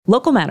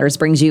Local Matters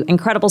brings you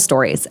incredible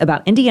stories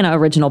about Indiana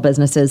original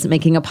businesses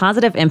making a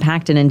positive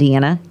impact in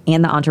Indiana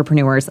and the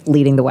entrepreneurs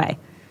leading the way.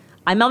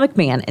 I'm Mel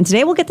McMahon, and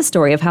today we'll get the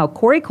story of how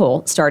Corey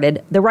Cole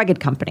started The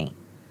Rugged Company,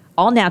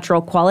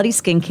 all-natural quality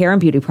skincare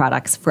and beauty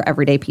products for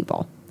everyday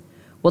people.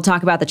 We'll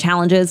talk about the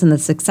challenges and the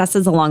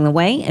successes along the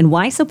way and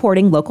why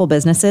supporting local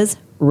businesses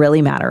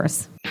really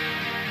matters.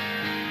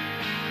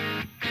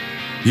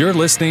 You're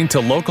listening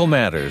to Local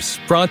Matters,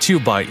 brought to you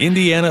by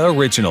Indiana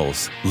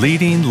Originals,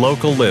 leading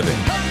local living.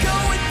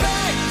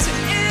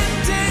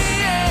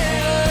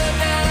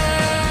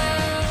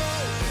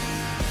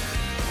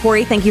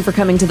 Corey, thank you for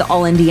coming to the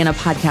All Indiana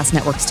Podcast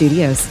Network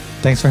studios.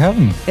 Thanks for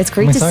having me. It's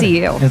great to see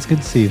you. It's good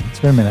to see you. It's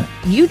been a minute.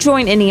 You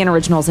joined Indiana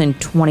Originals in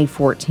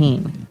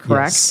 2014,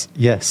 correct?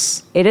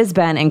 Yes. It has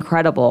been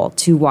incredible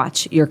to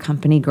watch your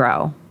company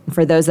grow.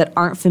 For those that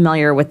aren't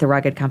familiar with The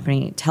Rugged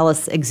Company, tell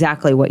us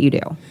exactly what you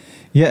do.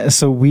 Yeah,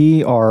 so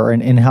we are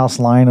an in-house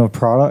line of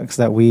products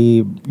that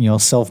we,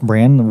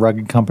 self-brand, the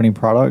Rugged Company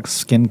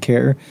products,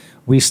 skincare.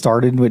 We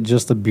started with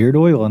just the beard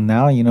oil, and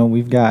now,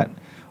 we've got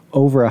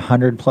over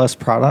 100 plus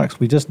products.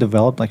 We just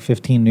developed like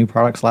 15 new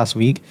products last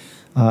week.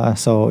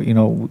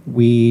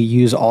 We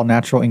use all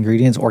natural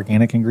ingredients,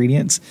 organic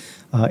ingredients,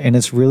 and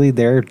it's really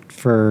there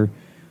for,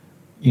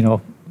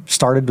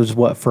 started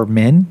was for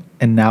men,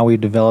 and now we've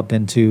developed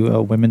into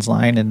a women's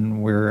line,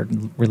 and we're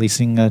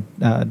releasing a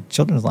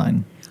children's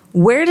line.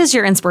 Where does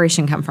your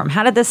inspiration come from?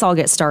 How did this all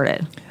get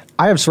started?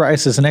 I have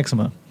psoriasis and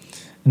eczema,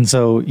 and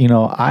so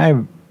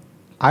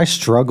I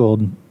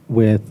struggled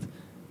with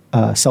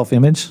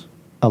self-image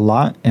a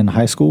lot in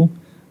high school,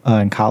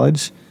 in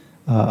college.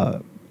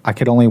 I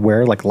could only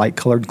wear like light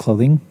colored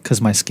clothing because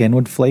my skin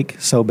would flake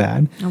so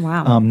bad. Oh,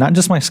 wow. Not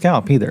just my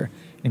scalp either.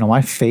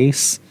 My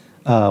face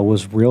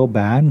was real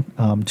bad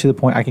to the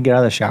point I could get out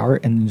of the shower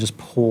and just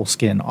pull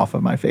skin off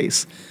of my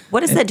face.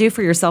 What does that do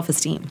for your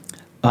self-esteem?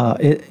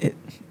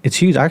 It's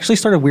huge. I actually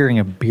started wearing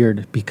a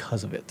beard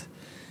because of it.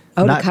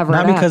 Oh, to cover it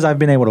up. Not because I've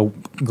been able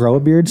to grow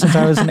a beard since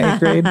I was in 8th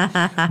grade,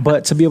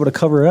 but to be able to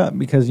cover it up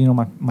because,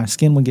 my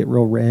skin would get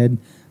real red.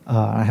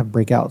 I have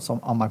breakouts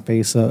on my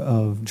face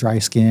of dry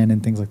skin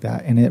and things like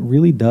that. And it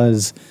really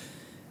does,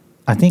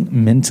 I think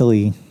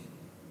mentally,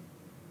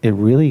 it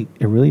really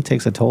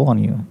takes a toll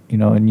on you,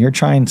 and you're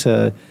trying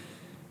to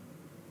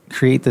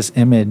create this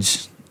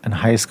image in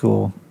high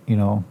school.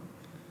 I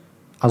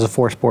was a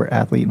 4-sport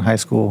athlete in high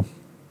school.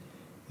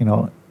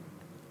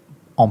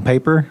 On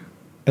paper,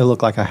 it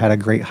looked like I had a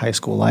great high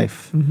school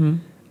life. Mm-hmm.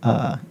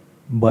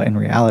 But in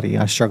reality,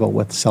 I struggle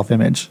with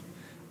self-image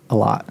a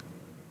lot.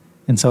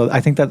 And so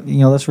I think that,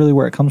 that's really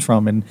where it comes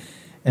from. And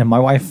my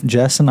wife,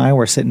 Jess, and I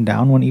were sitting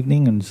down one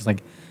evening and just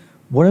like,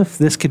 what if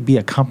this could be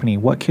a company?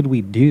 What could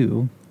we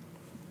do?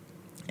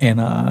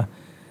 And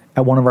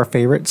at one of our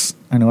favorites,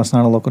 I know it's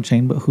not a local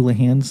chain, but Hula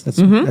Hands,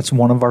 that's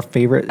one of our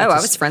favorite. Oh, I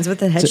was friends with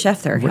the head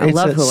chef there. I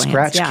love Hula Hands.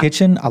 Scratch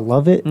Kitchen. I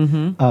love it.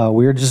 Mm-hmm.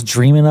 We were just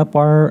dreaming up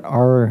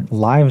our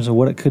lives of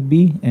what it could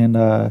be. And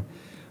we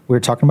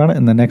were talking about it.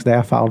 And the next day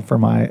I filed for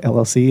my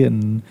LLC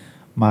and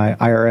my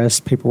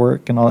IRS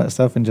paperwork and all that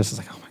stuff. And just was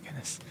like, oh my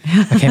goodness,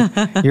 I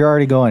can't. You're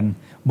already going.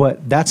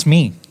 But that's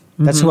me.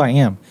 That's who I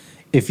am.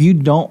 If you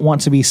don't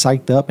want to be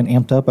psyched up and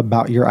amped up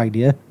about your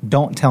idea,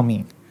 don't tell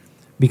me.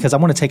 Because I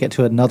want to take it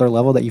to another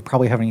level that you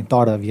probably haven't even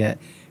thought of yet.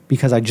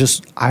 Because I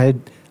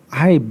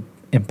am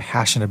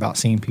passionate about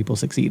seeing people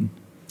succeed.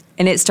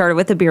 And it started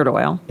with the beard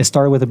oil. It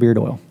started with the beard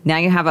oil. Now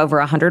you have over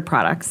 100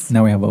 products.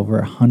 Now we have over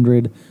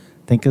 100, I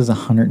think it's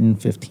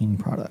 115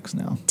 products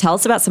now. Tell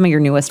us about some of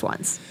your newest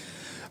ones.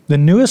 The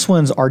newest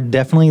ones are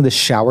definitely the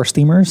shower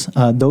steamers.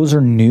 Those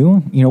are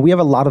new. We have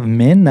a lot of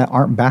men that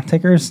aren't bath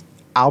takers.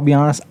 I'll be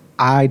honest,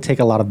 I take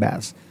a lot of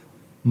baths.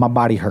 My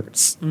body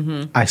hurts.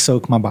 Mm-hmm. I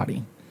soak my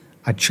body.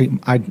 I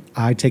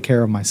take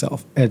care of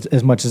myself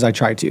as much as I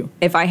try to.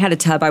 If I had a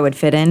tub I would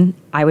fit in,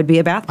 I would be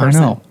a bath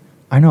person.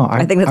 I know.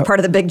 I think that's part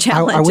of the big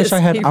challenge. I wish I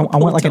had. I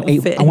want like an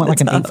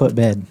 8-foot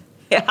bed.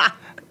 Yeah.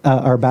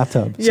 Or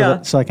bathtub.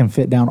 Yeah. So I can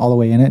fit down all the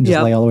way in it and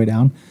just lay all the way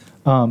down.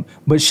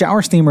 But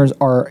shower steamers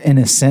are in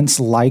a sense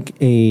like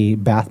a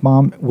bath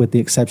bomb, with the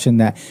exception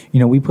that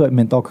we put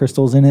menthol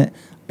crystals in it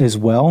as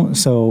well.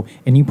 So,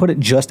 and you put it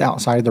just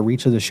outside the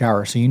reach of the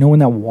shower. So when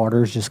that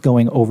water is just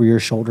going over your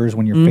shoulders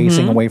when you're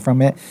facing away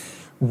from it,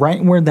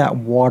 right where that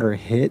water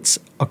hits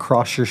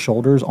across your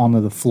shoulders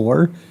onto the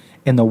floor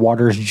and the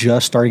water is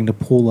just starting to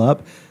pool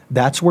up,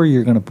 that's where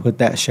you're going to put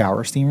that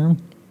shower steamer.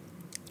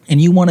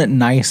 And you want it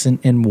nice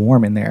and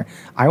warm in there.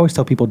 I always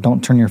tell people,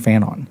 don't turn your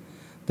fan on.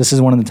 This is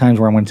one of the times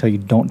where I'm going to tell you,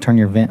 don't turn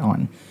your vent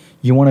on.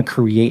 You want to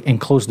create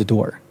and close the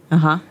door.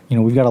 Uh-huh.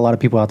 We've got a lot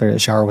of people out there that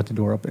shower with the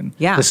door open.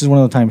 Yeah. This is one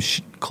of the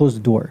times, close the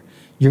door.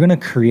 You're going to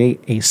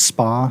create a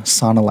spa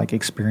sauna-like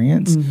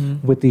experience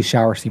with these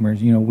shower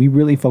steamers. We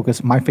really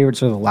focus. My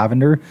favorites are the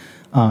lavender.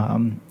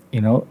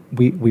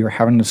 We were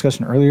having a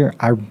discussion earlier.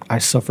 I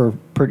suffer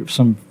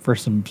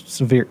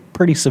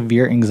pretty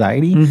severe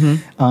anxiety,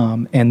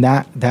 and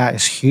that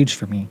is huge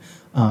for me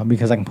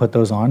because I can put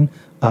those on.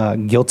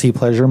 Guilty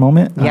pleasure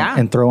moment,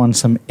 and throw on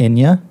some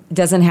Enya.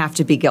 Doesn't have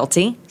to be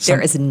guilty.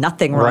 There is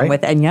nothing wrong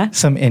with Enya.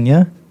 Some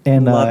Enya,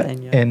 And Love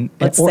Enya. and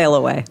Let's sail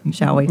away,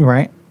 shall we?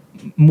 Right.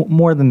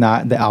 More than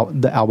that, the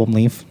album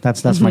Leaf.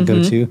 That's my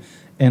go-to,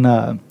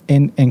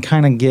 and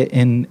kind of get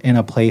in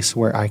a place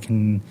where I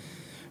can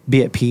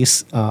be at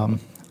peace. A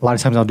lot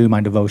of times I'll do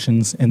my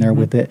devotions in there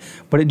with it,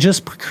 but it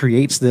just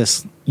creates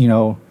this,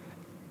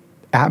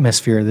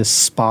 atmosphere, this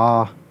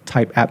spa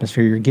type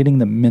atmosphere. You're getting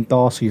the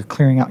menthol, so you're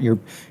clearing out your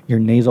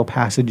nasal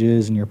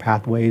passages and your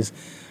pathways,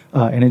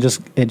 and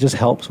it just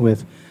helps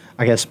with,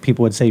 I guess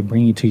people would say,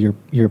 bring you to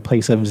your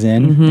place of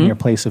zen and your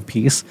place of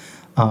peace.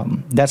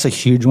 That's a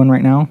huge one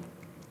right now.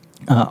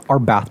 Our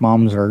bath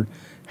bombs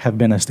have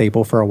been a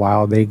staple for a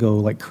while. They go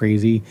like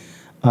crazy.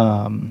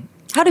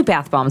 How do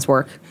bath bombs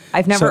work?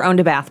 I've never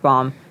owned a bath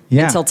bomb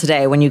until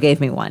today when you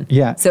gave me one.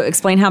 Yeah. So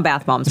explain how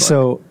bath bombs work.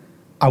 So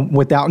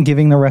without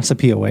giving the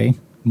recipe away,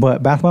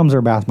 but bath bombs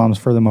are bath bombs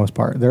for the most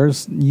part.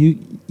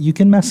 You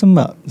can mess them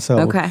up. So,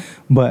 okay.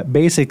 But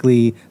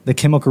basically, the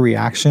chemical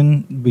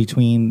reaction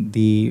between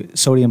the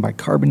sodium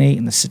bicarbonate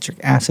and the citric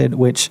acid,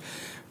 which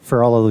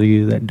for all of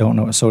you that don't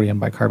know what sodium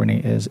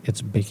bicarbonate is,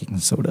 it's baking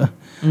soda.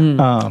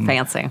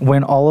 Fancy.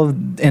 When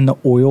and the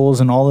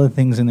oils and all of the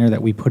things in there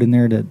that we put in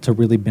there to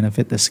really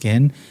benefit the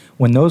skin,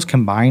 when those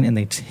combine and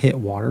they hit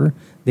water,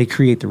 they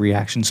create the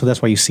reaction. So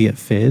that's why you see it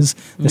fizz.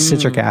 The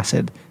citric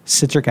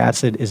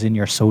acid is in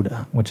your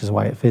soda, which is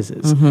why it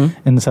fizzes.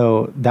 And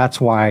so that's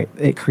why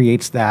it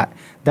creates that.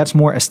 That's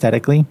more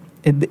aesthetically.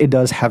 It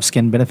does have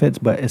skin benefits,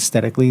 but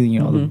aesthetically,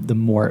 the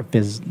more it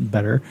fizzes,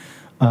 better.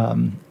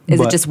 Is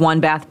it just one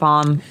bath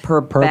bomb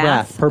per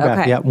bath? Per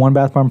bath, yeah, one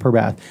bath bomb per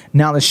bath.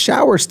 Now, the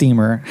shower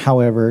steamer,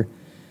 however,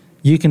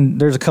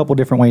 there's a couple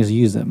different ways to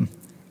use them.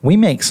 We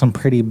make some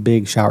pretty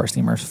big shower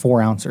steamers,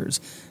 4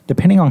 ounces.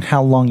 Depending on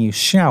how long you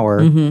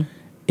shower,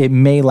 it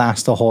may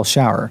last the whole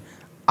shower.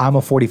 I'm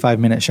a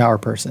 45-minute shower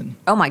person.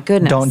 Oh, my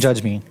goodness. Don't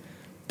judge me.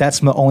 That's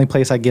the only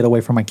place I get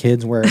away from my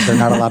kids where they're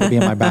not allowed to be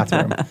in my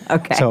bathroom.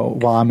 Okay. So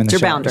while I'm in the It's your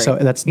shower. boundary.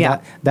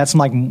 So that's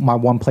like my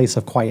one place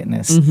of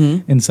quietness.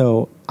 And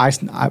so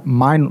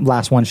mine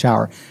lasts one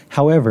shower.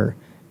 However,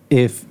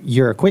 if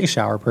you're a quick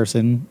shower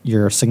person,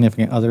 your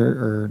significant other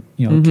or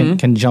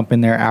can jump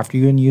in there after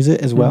you and use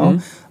it as well.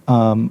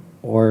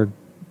 Or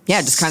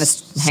just kind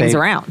of hangs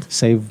around.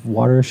 Save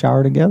water,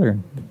 shower together.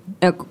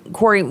 Now,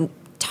 Corey,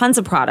 tons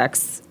of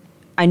products.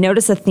 I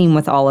notice a theme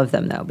with all of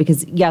them, though,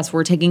 because, yes,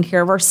 we're taking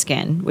care of our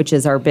skin, which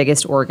is our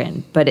biggest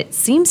organ, but it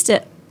seems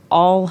to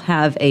all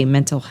have a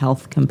mental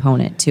health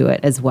component to it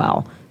as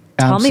well.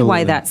 Tell me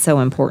why that's so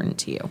important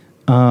to you.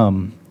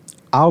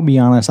 I'll be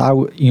honest.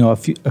 If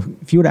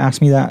you would have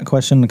asked me that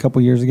question a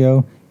couple years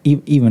ago,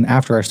 even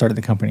after I started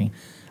the company,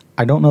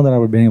 I don't know that I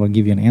would have been able to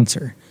give you an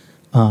answer.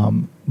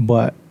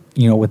 But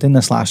within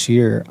this last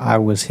year, I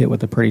was hit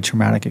with a pretty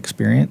traumatic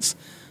experience.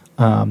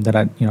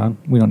 That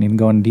we don't need to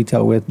go into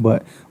detail with,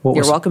 but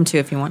you're welcome to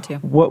if you want to.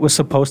 What was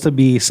supposed to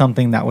be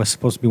something that was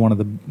supposed to be one of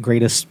the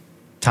greatest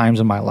times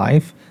of my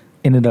life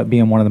ended up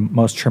being one of the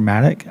most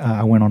traumatic.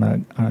 I went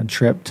on a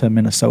trip to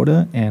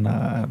Minnesota and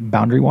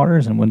Boundary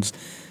Waters, and was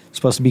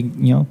supposed to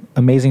be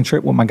amazing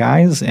trip with my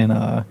guys, and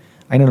I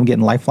ended up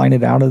getting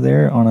lifelined out of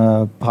there on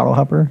a paddle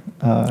hopper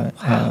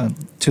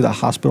to the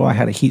hospital. I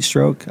had a heat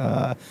stroke,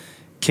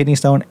 kidney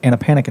stone, and a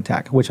panic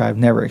attack, which I've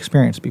never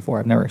experienced before.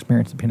 I've never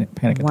experienced a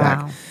panic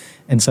attack.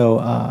 And so,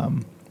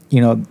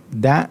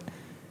 that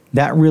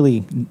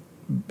really,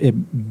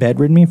 it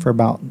bedridden me for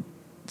about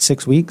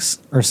 6 weeks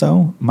or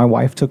so. My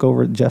wife took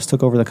over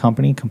the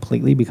company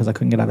completely because I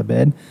couldn't get out of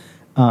bed.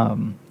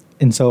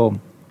 And so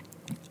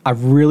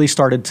I've really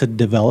started to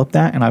develop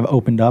that, and I've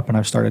opened up and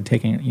I've started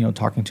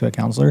talking to a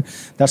counselor.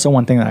 That's the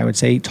one thing that I would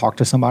say, talk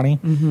to somebody.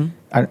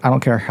 I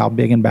don't care how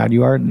big and bad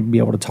you are, to be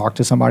able to talk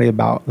to somebody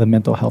about the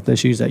mental health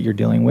issues that you're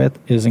dealing with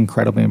is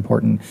incredibly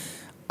important.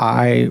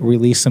 I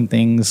released some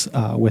things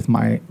with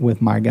my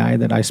guy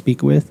that I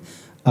speak with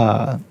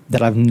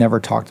that I've never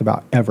talked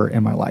about ever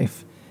in my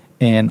life.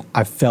 And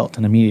I felt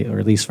an immediate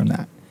release from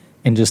that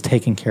and just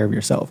taking care of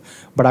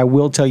yourself. But I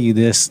will tell you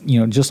this,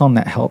 just on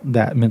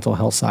that mental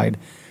health side,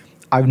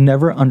 I've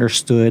never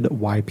understood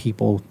why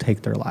people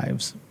take their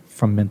lives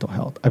from mental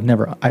health. I've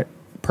never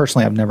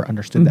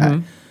understood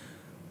that.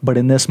 But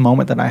in this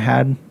moment that I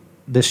had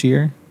this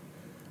year,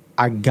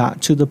 I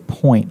got to the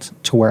point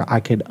to where I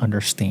could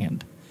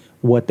understand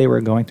what they were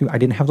going through. I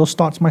didn't have those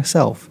thoughts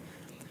myself,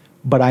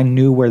 but I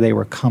knew where they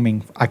were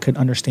coming. I could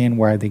understand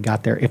where they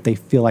got there if they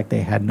feel like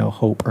they had no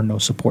hope or no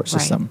support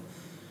system. Right.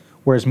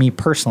 Whereas me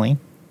personally,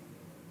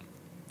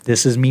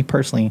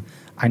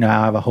 I know I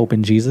have a hope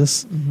in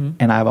Jesus,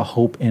 and I have a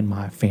hope in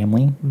my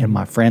family and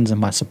my friends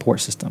and my support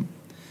system.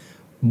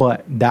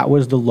 But that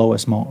was the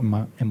lowest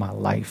moment in my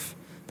life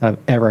that I've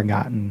ever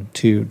gotten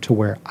to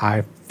where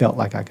I felt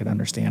like I could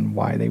understand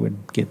why they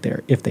would get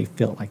there if they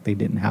felt like they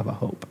didn't have a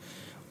hope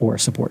or a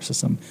support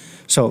system.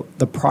 So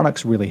the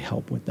products really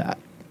help with that.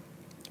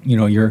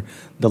 The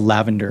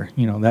lavender,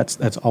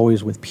 that's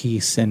always with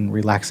peace and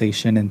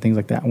relaxation and things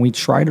like that. And we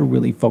try to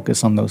really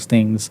focus on those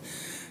things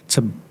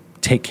to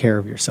take care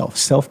of yourself.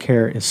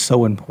 Self-care is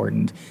so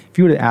important. If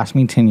you would have asked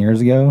me 10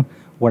 years ago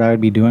what I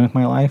would be doing with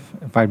my life,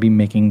 if I'd be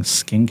making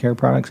skincare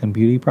products and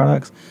beauty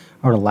products,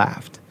 I would have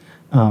laughed.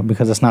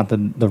 because it's not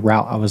the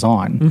route I was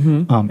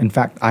on. In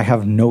fact, I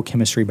have no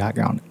chemistry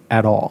background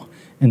at all.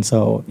 And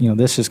so,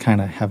 this just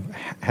kind of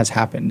has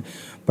happened.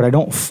 But I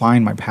don't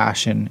find my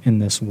passion in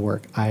this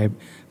work. I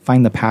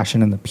find the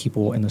passion in the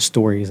people and the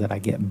stories that I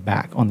get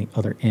back on the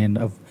other end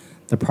of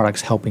the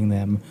products helping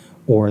them,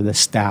 or the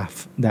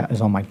staff that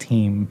is on my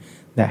team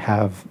that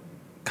have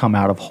come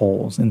out of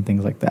holes and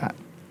things like that.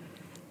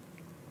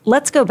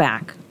 Let's go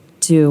back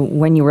to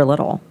when you were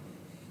little.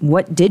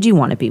 What did you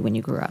want to be when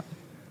you grew up?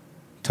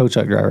 Tow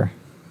truck driver.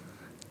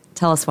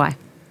 Tell us why.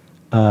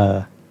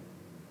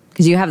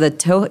 Because you have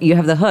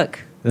the hook.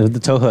 The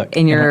tow hook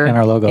in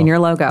our logo. In your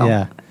logo.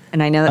 Yeah.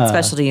 And I know that's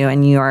special to you,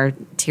 and you are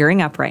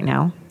tearing up right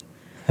now.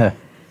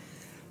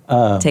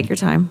 Take your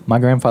time. My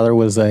grandfather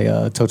was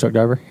a tow truck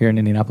driver here in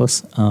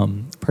Indianapolis,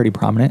 pretty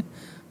prominent.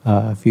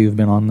 If you've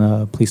been on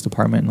the police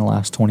department in the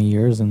last 20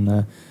 years, and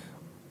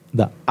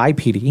the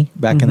IPD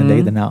back in the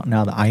day, now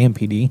the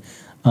IMPD,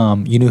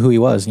 you knew who he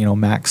was.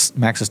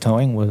 Max's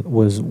Towing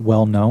was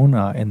well known,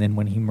 and then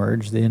when he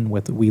merged in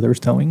with Wheeler's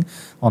Towing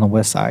on the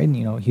west side,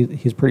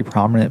 he's a pretty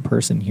prominent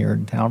person here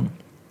in town.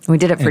 We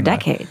did it for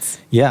decades.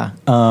 Yeah.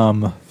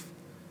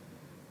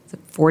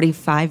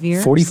 45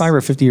 years? 45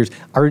 or 50 years.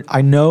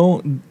 I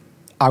know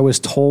I was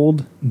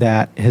told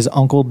that his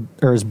uncle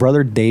or his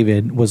brother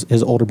David was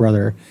his older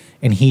brother,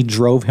 and he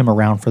drove him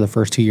around for the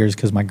first 2 years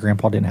because my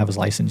grandpa didn't have his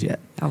license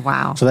yet. Oh,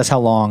 wow. So that's how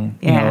long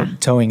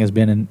towing has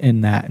been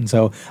in that. And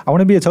so I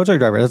want to be a tow truck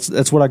driver.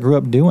 That's what I grew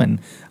up doing.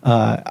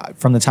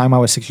 From the time I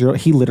was 6 years old,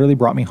 he literally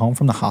brought me home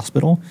from the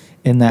hospital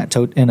in a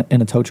tow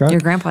truck. Your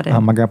grandpa did?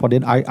 My grandpa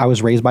did. I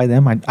was raised by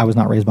them. I was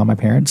not raised by my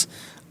parents.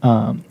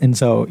 And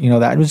so,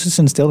 that was just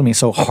instilled in me.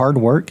 So hard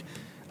work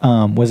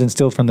was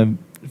instilled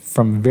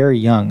from very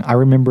young. I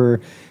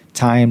remember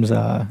times,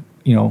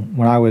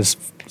 when I was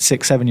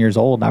 6, 7 years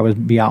old, I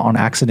would be out on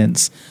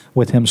accidents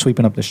with him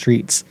sweeping up the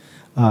streets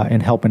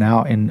and helping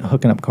out and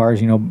hooking up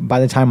cars. By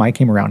the time I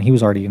came around, he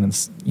was already in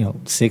his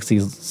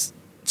 60s,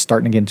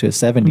 starting to get into his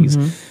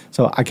 70s.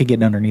 So I could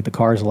get underneath the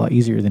cars a lot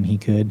easier than he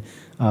could.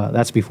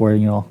 That's before,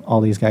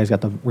 all these guys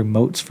got the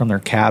remotes from their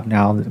cab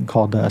now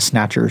called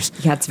snatchers.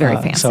 Yeah, it's very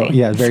fancy. So,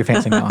 yeah, it's very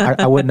fancy now.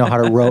 I wouldn't know how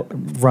to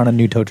run a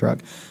new tow truck.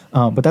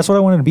 But that's what I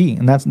wanted to be.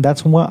 And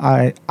that's what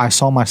I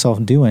saw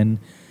myself doing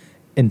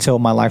until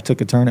my life took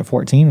a turn at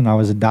 14 and I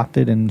was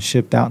adopted and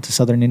shipped out to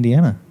Southern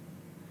Indiana.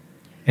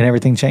 And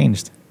everything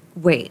changed.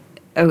 Wait.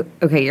 Oh,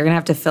 okay, you're going to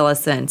have to fill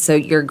us in. So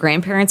your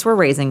grandparents were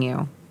raising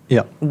you.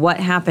 Yep. What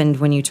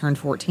happened when you turned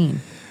 14?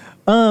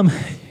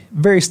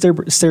 Very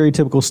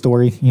stereotypical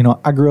story.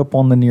 I grew up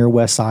on the near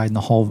west side in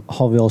the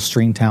Hallville,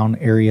 Stringtown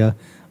area.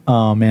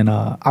 And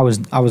I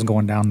was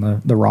going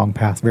down the wrong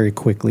path very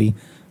quickly,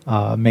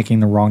 making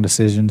the wrong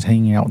decisions,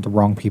 hanging out with the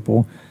wrong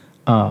people.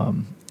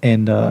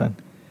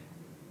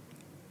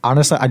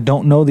 Honestly, I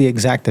don't know the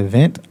exact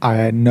event.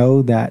 I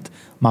know that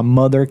my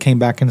mother came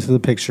back into the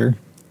picture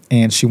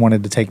and she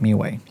wanted to take me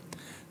away.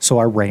 So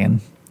I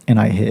ran and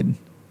I hid.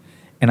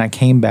 And I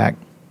came back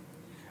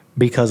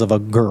because of a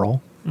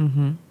girl.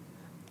 Mm-hmm.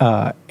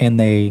 I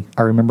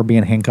remember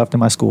being handcuffed in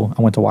my school.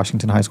 I went to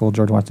Washington High School,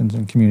 George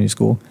Washington Community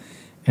School.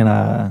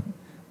 And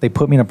they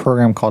put me in a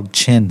program called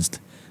CHINSD,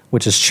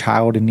 which is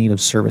Child in Need of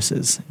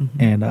Services,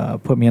 and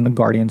put me in the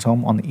Guardian's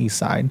home on the east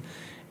side.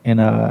 And,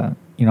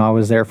 I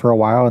was there for a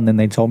while, and then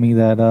they told me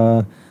that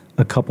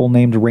a couple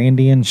named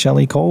Randy and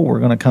Shelly Cole were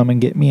going to come and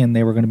get me, and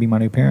they were going to be my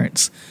new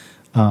parents.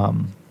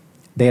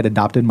 They had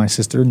adopted my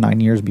sister 9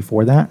 years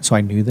before that, so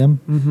I knew them.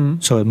 Mm-hmm.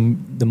 So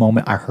the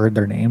moment I heard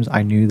their names,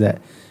 I knew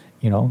that,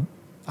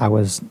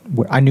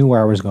 I knew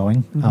where I was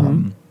going.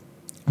 Mm-hmm.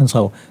 And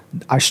so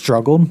I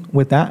struggled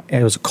with that.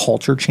 It was a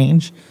culture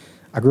change.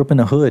 I grew up in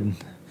the hood.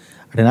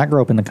 I did not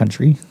grow up in the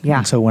country. Yeah.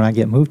 And so when I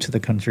moved to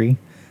the country,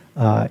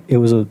 it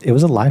was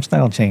a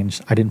lifestyle change.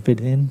 I didn't fit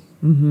in.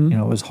 Mm-hmm.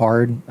 It was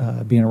hard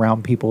being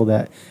around people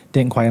that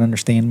didn't quite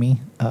understand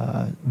me.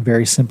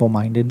 Very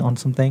simple-minded on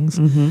some things,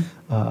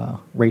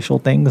 racial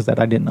things that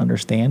I didn't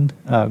understand.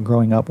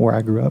 Growing up where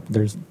I grew up,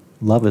 there's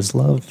love is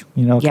love,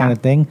 kind of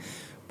thing.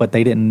 But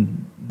they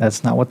didn't.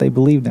 That's not what they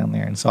believed down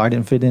there, and so I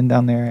didn't fit in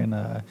down there. And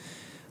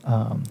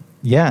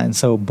and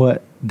so,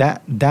 but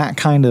that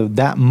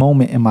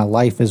moment in my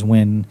life is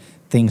when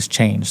things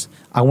changed.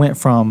 I went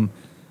from,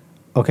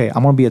 okay,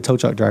 I'm going to be a tow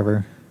truck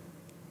driver.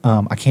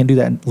 I can't do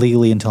that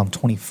legally until I'm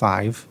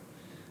 25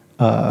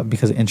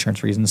 because of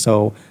insurance reasons.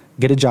 So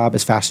get a job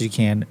as fast as you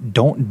can.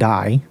 Don't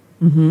die,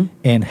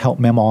 and help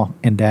Mama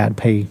and Dad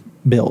pay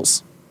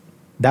bills.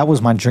 That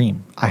was my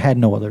dream. I had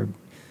no other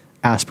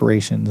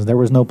aspirations. There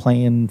was no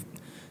playing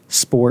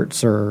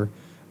sports or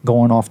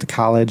going off to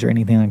college or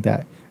anything like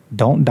that.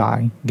 Don't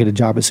die. Get a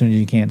job as soon as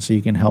you can so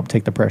you can help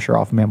take the pressure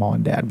off Mama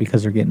and Dad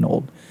because they're getting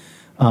old.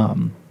 But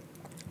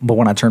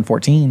when I turned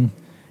 14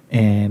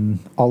 and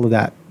all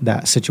of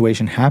that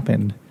situation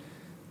happened,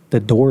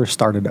 the doors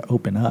started to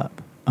open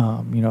up.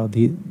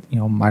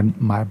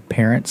 My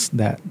parents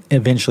that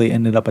eventually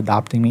ended up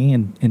adopting me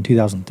in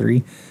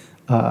 2003,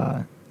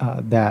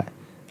 that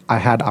I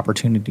had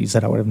opportunities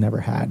that I would have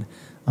never had.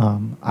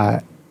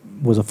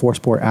 was a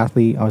 4-sport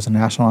athlete. I was a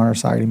National Honor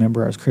Society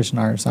member. I was a Christian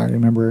Honor Society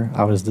member.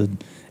 I was the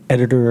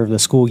editor of the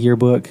school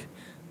yearbook,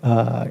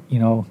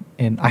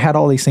 and I had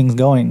all these things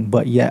going,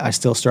 but yet I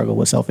still struggle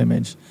with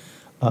self-image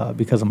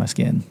because of my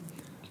skin.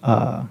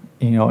 And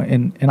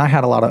I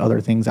had a lot of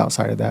other things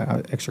outside of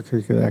that,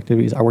 extracurricular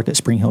activities. I worked at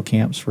Spring Hill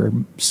camps for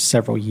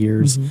several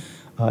years,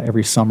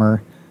 every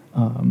summer.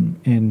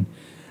 And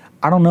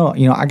I don't know,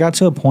 I got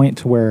to a point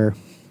to where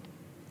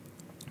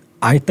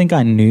I think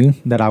I knew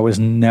that I was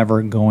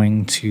never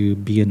going to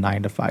be a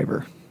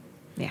 9-to-5er.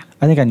 Yeah.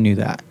 I think I knew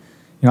that.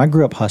 I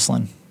grew up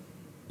hustling.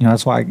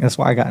 That's why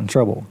I got in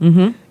trouble.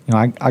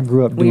 I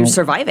grew up when you're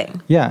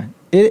surviving. Yeah.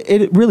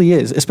 It really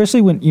is,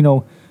 especially when,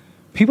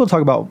 people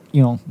talk about,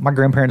 my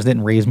grandparents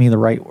didn't raise me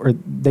or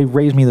they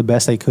raised me the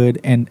best they could.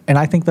 And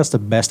I think that's the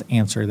best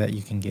answer that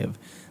you can give.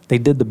 They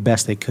did the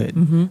best they could.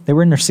 They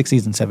were in their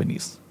 60s and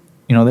 70s.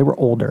 They were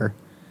older,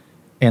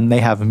 and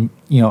they have,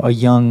 a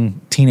young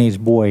teenage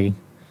boy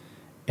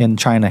and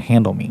trying to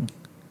handle me.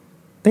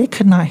 They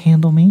could not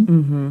handle me.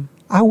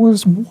 I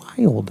was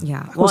wild.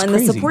 Yeah. Well, and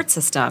crazy. The support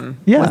system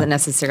wasn't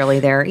necessarily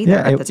there either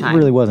at the time. It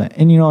really wasn't.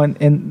 And,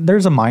 and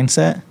there's a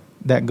mindset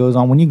that goes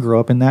on when you grow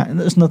up in that. And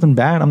there's nothing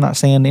bad. I'm not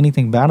saying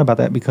anything bad about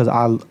that, because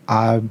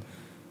I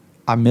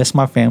miss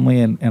my family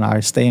and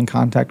I stay in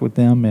contact with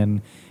them,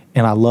 and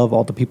I love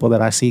all the people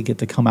that I see get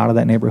to come out of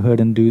that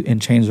neighborhood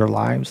and change their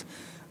lives.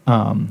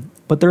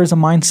 But there is a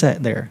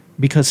mindset there,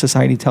 because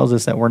society tells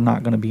us that we're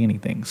not going to be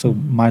anything. So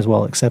might as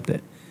well accept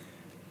it.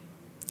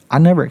 I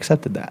never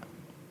accepted that.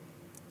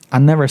 I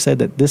never said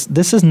that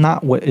this is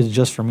not what is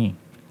just for me.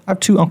 I have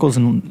 2 uncles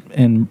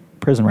in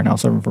prison right now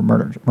serving for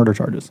murder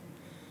charges.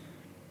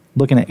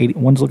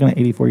 One's looking at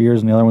 84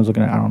 years, and the other one's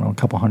looking at, a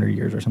couple hundred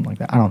years or something like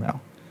that. I don't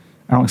know.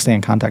 I don't stay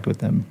in contact with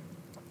them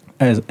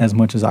as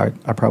much as I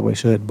probably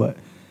should. But,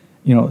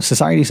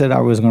 society said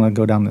I was going to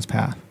go down this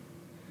path.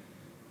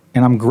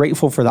 And I'm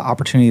grateful for the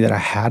opportunity that I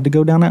had to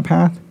go down that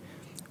path,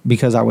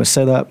 because I was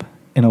set up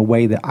in a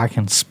way that I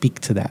can speak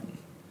to that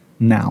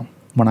now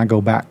when I go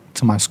back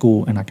to my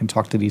school and I can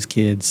talk to these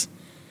kids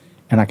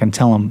and I can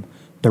tell them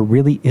there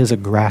really is a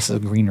grass is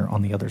greener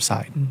on the other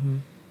side.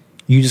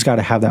 You just got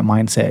to have that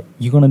mindset.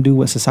 You're going to do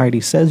what society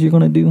says you're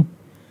going to do,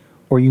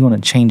 or you're going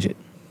to change it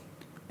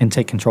and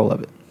take control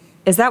of it.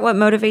 Is that what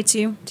motivates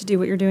you to do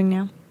what you're doing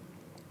now?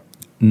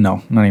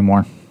 No, not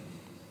anymore.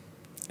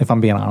 If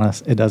I'm being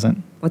honest, it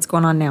doesn't. What's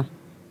going on now?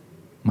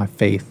 My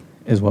faith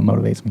is what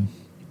motivates me.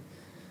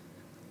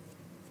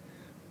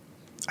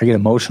 I get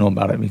emotional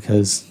about it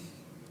because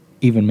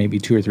even maybe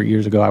 2 or 3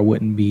 years ago, I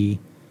wouldn't be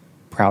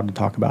proud to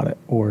talk about it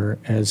or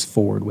as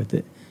forward with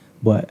it.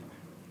 But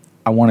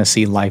I want to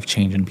see life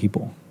change in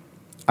people.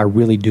 I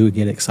really do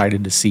get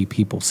excited to see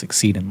people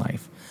succeed in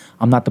life.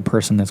 I'm not the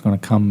person that's going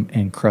to come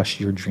and crush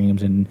your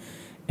dreams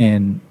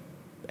and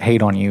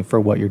hate on you for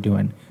what you're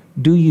doing.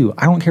 Do you?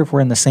 I don't care if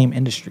we're in the same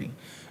industry.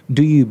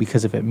 Do you?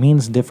 Because if it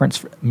means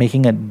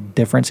making a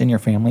difference in your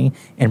family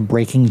and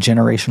breaking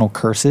generational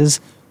curses,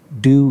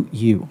 do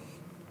you?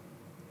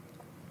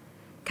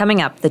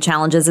 Coming up, the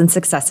challenges and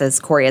successes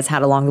Corey has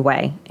had along the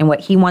way and what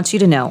he wants you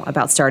to know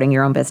about starting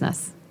your own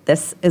business.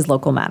 This is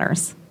Local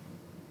Matters.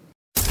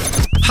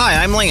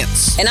 Hi, I'm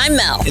Lance. And I'm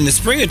Mel. In the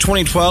spring of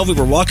 2012, we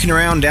were walking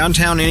around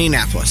downtown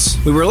Indianapolis.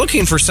 We were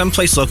looking for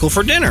someplace local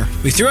for dinner.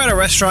 We threw out a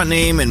restaurant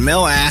name, and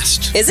Mel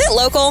asked, "Is it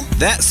local?"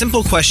 That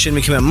simple question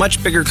became a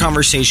much bigger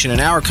conversation, and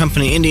our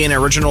company,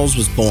 Indiana Originals,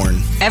 was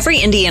born. Every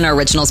Indiana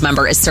Originals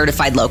member is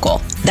certified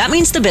local. That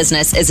means the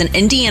business is an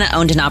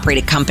Indiana-owned and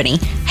operated company,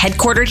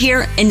 headquartered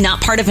here, and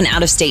not part of an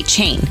out-of-state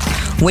chain.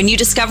 When you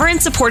discover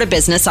and support a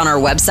business on our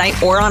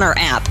website or on our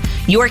app,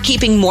 you are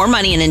keeping more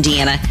money in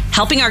Indiana,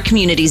 helping our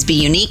communities be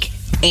unique,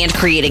 and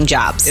creating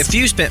jobs. If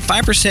you spent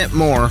 5%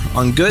 more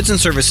on goods and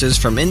services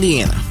from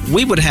Indiana,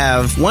 we would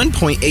have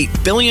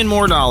 $1.8 billion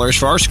more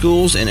for our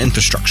schools and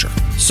infrastructure.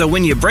 So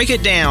when you break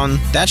it down,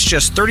 that's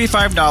just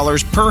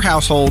 $35 per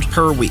household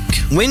per week.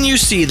 When you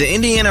see the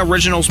Indiana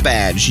Originals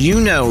badge, you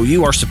know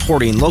you are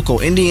supporting local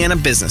Indiana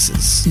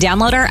businesses.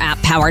 Download our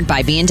app powered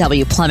by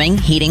B&W Plumbing,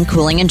 Heating,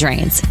 Cooling, and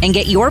Drains, and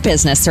get your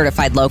business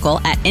certified local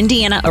at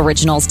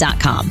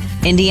IndianaOriginals.com.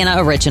 Indiana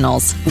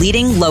Originals,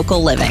 leading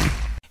local living.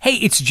 Hey,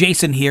 it's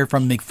Jason here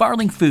from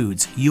McFarling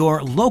Foods,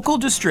 your local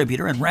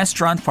distributor and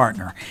restaurant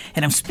partner.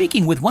 And I'm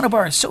speaking with one of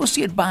our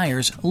associate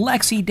buyers,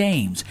 Lexi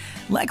Dames.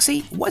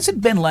 Lexi, what's it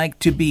been like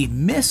to be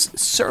Miss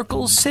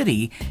Circle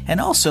City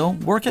and also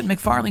work at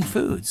McFarling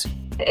Foods?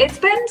 It's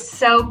been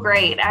so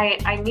great.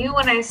 I knew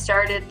when I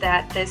started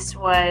that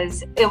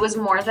it was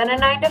more than a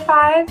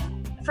 9-to-5.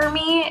 For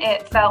me,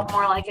 it felt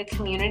more like a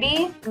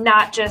community,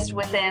 not just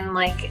within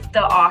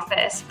the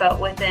office, but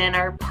within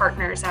our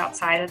partners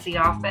outside of the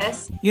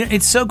office.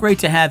 It's so great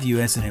to have you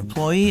as an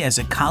employee, as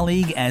a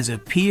colleague, as a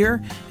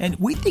peer, and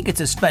we think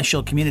it's a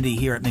special community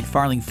here at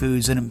McFarling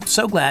Foods, and I'm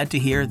so glad to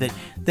hear that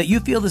you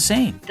feel the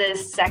same. The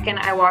second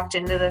I walked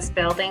into this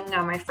building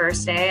on my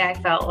first day, I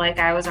felt like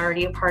I was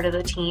already a part of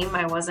the team.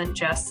 I wasn't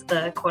just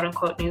the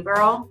quote-unquote new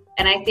girl.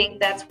 And I think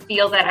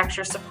feel that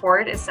extra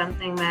support is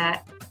something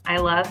that I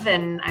love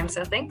and I'm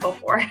so thankful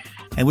for.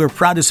 And we're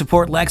proud to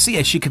support Lexi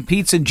as she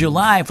competes in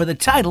July for the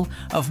title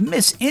of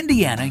Miss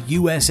Indiana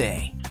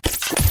USA.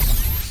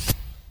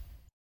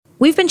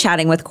 We've been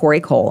chatting with Corey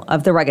Cole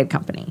of The Rugged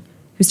Company,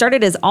 who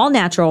started his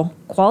all-natural,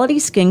 quality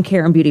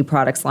skincare and beauty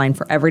products line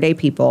for everyday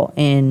people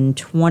in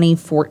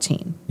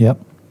 2014. Yep.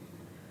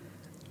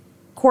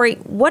 Corey,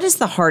 what is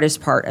the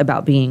hardest part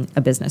about being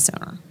a business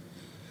owner?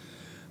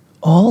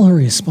 All the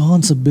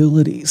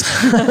responsibilities.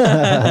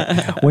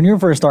 When you're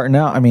first starting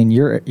out, I mean,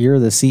 you're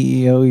the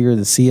CEO, you're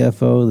the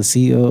CFO,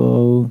 the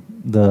COO,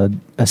 the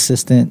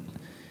assistant.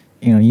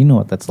 You know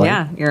what that's like.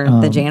 Yeah,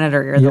 you're the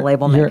janitor, you're the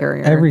label maker,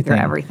 you're everything.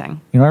 You're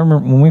everything. I remember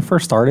when we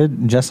first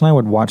started, Jess and I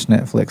would watch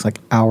Netflix, like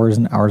hours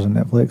and hours of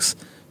Netflix,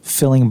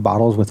 filling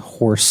bottles with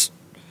horse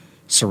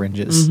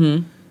syringes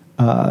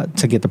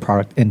to get the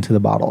product into the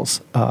bottles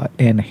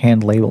and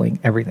hand labeling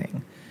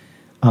everything.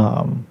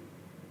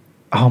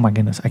 Oh my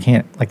goodness, I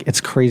can't,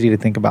 it's crazy to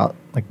think about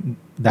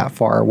that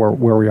far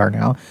where we are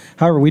now.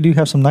 However, we do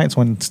have some nights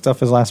when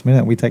stuff is last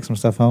minute. We take some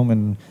stuff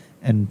home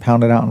and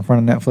pound it out in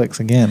front of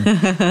Netflix again.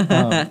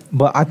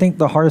 But I think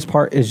the hardest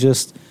part is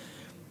just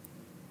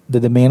the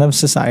demand of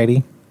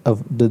society,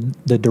 of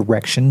the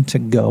direction to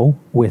go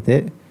with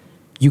it.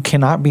 You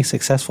cannot be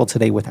successful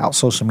today without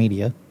social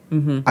media.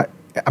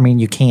 I mean,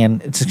 you can.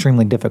 It's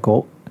extremely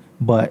difficult,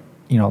 but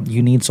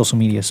you need social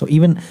media. So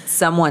even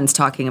someone's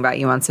talking about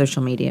you on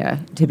social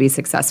media to be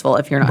successful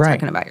if you're not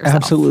talking about yourself.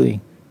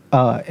 Absolutely.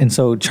 And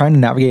so trying to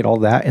navigate all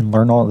that and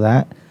learn all of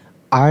that,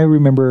 I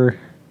remember,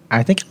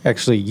 I think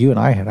actually you and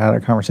I had a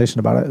conversation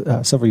about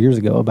it several years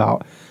ago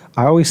about,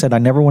 I always said I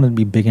never wanted to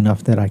be big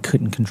enough that I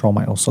couldn't control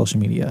my own social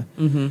media.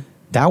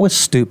 That was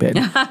stupid.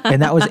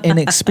 And that was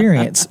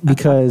inexperience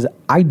because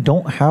I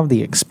don't have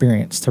the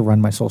experience to run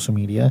my social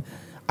media.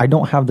 I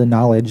don't have the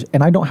knowledge,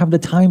 and I don't have the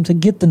time to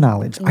get the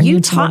knowledge. You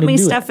taught me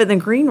stuff in the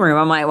green room.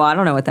 I'm like, well, I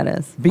don't know what that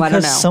is. Because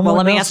I don't know. Well,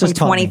 let me ask my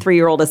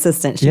 23-year-old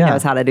assistant. She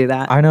knows how to do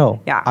that. I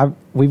know. Yeah.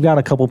 We've got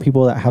a couple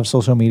people that have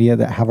social media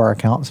that have our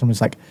accounts. I'm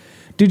just like,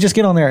 dude, just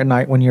get on there at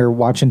night when you're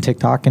watching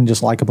TikTok and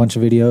just like a bunch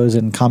of videos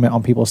and comment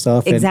on people's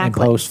stuff and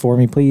post for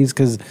me, please,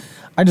 because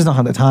I just don't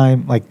have the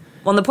time. Well,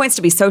 and the point's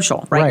to be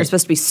social, right? You're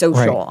supposed to be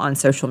social on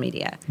social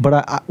media.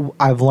 But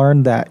I've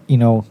learned that,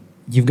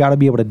 you've got to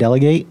be able to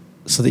delegate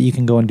so that you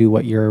can go and do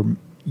what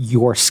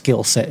your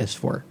skill set is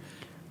for.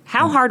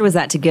 How hard was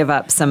that to give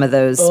up some of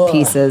those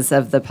pieces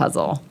of the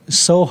puzzle?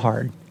 So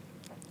hard.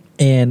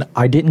 And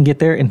I didn't get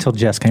there until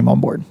Jess came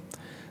on board.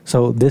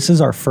 So this is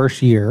our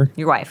first year.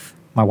 Your wife.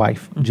 My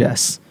wife,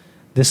 Jess.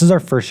 This is our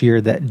first year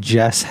that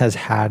Jess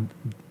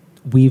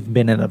we've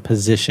been in a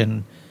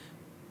position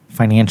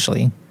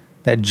financially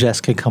that Jess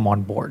could come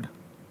on board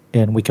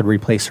and we could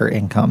replace her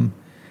income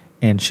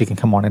and she can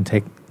come on and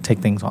take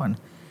things on.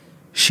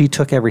 She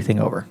took everything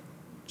over.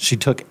 She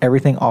took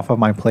everything off of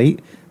my plate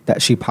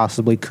that she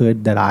possibly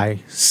could that I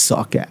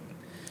suck at.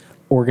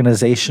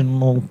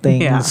 Organizational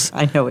things. Yeah,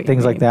 I know what you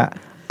things mean. like that.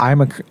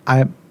 I'm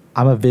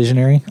a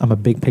visionary. I'm a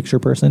big picture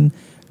person.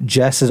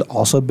 Jess is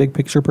also a big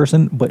picture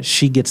person, but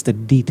she gets the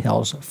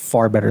details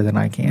far better than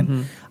I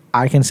can.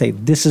 I can say,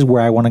 this is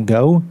where I want to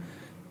go.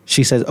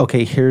 She says,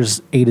 okay,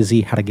 here's A to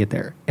Z how to get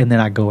there. And then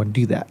I go and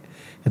do that.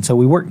 And so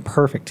we work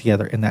perfect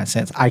together in that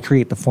sense. I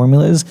create the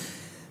formulas.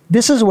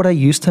 This is what I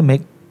used to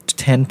make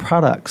 10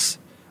 products.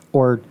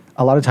 Or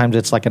a lot of times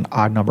it's like an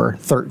odd number.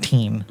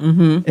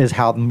 13 is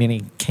how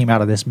many came out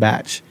of this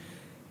batch.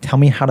 Tell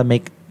me how to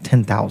make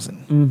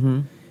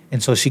 10,000.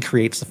 And so she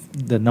creates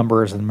the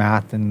numbers and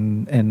math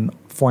and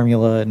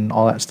formula and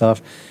all that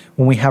stuff.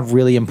 When we have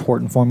really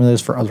important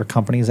formulas for other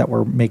companies that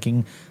we're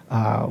making,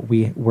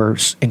 we're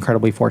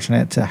incredibly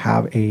fortunate to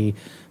have a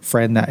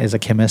friend that is a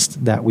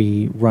chemist that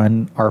we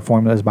run our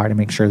formulas by to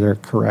make sure they're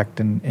correct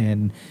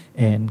and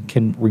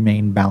can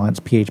remain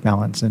balanced, pH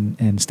balanced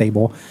and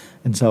stable.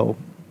 And so,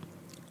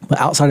 but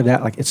outside of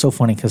that, it's so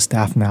funny because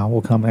staff now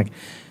will come,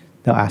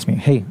 they'll ask me,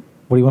 hey,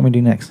 what do you want me to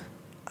do next?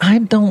 I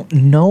don't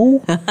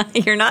know.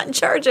 You're not in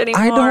charge anymore.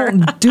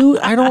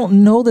 I don't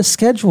know the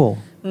schedule.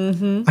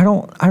 I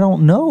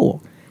don't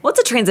know. Well, it's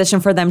a transition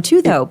for them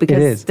too, though,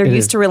 because they're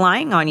used to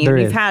relying on you.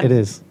 You've had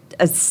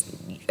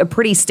a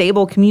pretty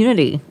stable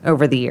community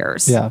over the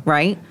years,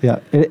 right? Yeah,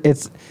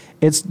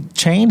 it's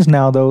changed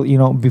now,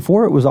 though.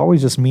 Before it was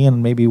always just me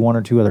and maybe one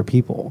or two other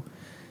people.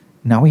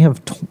 Now we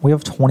have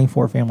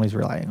 24 families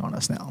relying on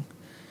us now.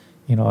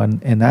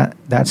 And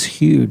that's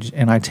huge,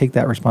 and I take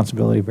that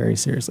responsibility very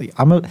seriously.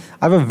 I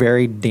have a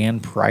very Dan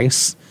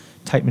Price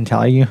type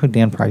mentality. You know who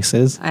Dan Price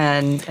is?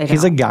 And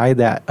he's a guy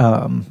that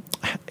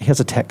he has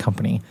a tech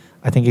company.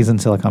 I think he's in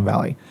Silicon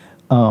Valley.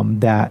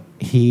 That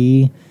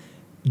he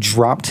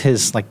dropped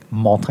his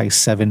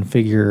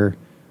multi-7-figure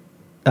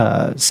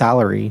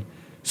salary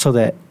so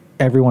that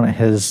everyone at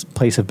his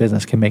place of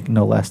business can make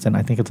no less than,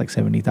 I think it's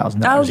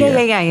 $70,000. Oh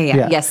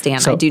yeah. Yes, Dan,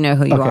 I do know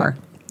who you are.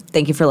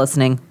 Thank you for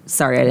listening.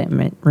 Sorry, I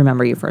didn't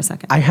remember you for a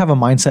second. I have a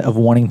mindset of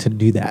wanting to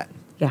do that.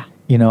 Yeah.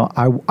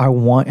 I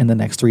want in the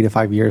next 3 to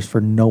 5 years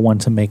for no one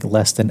to make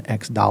less than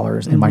X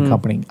dollars in my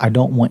company. I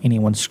don't want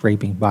anyone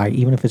scraping by,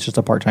 even if it's just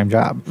a part-time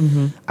job.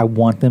 I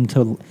want them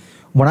to,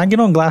 When I get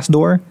on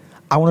Glassdoor,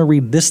 I want to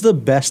read, this is the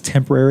best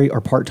temporary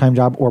or part-time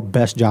job or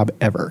best job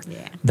ever.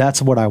 Yeah.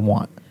 That's what I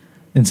want.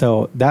 And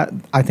so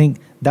I think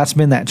that's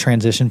been that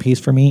transition piece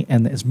for me,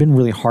 and it's been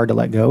really hard to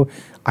let go.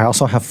 I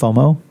also have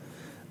FOMO,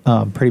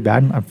 pretty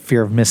bad. I have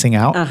fear of missing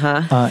out.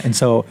 And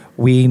so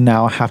we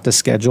now have to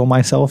schedule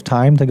myself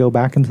time to go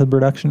back into the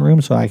production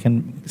room so I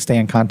can stay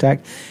in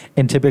contact.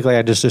 And typically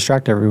I just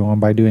distract everyone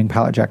by doing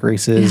pallet jack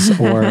races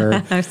or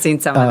I've seen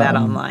some of that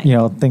online.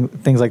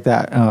 Things like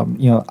that.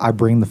 I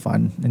bring the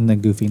fun and the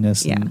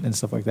goofiness and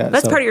stuff like that.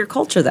 That's part of your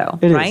culture though,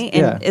 it right?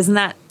 Is, and isn't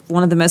that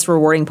one of the most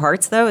rewarding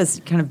parts though,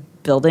 is kind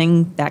of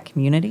building that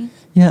community?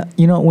 Yeah.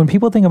 When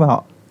people think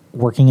about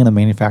working in a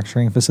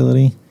manufacturing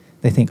facility,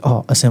 they think,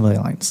 oh, assembly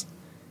lines.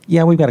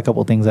 Yeah, we've got a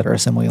couple of things that are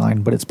assembly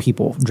line, but it's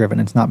people driven.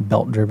 It's not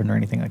belt driven or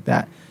anything like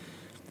that.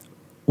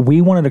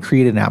 We wanted to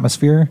create an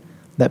atmosphere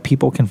that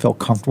people can feel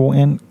comfortable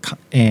in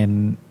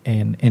and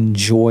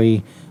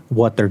enjoy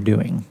what they're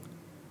doing.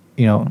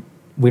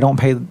 We don't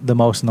pay the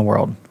most in the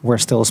world. We're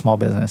still a small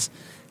business.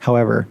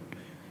 However,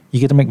 you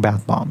get to make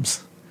bath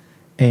bombs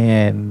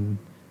and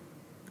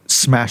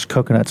smash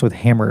coconuts with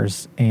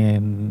hammers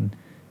and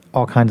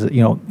all kinds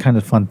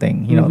of fun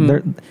thing.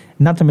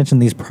 Not to mention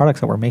these products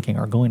that we're making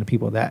are going to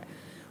people that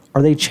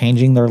are they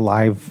changing their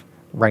life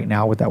right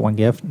now with that one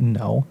gift?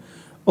 No.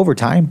 Over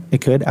time, it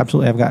could.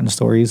 Absolutely. I've gotten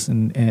stories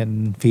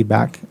and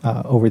feedback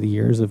over the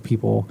years of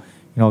people,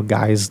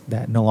 guys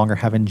that no longer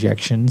have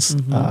injections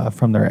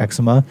from their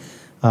eczema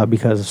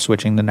because of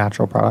switching to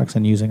natural products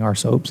and using our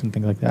soaps and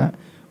things like that.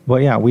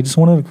 But yeah, we just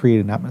wanted to create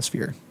an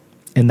atmosphere.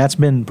 And that's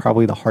been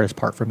probably the hardest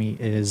part for me,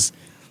 is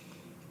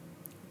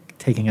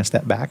taking a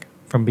step back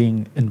from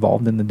being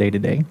involved in the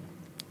day-to-day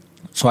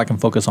so I can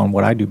focus on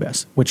what I do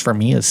best, which for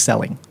me is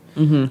selling.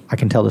 I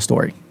can tell the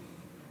story.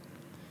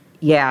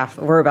 Yeah,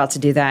 we're about to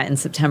do that in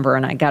September,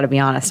 and I got to be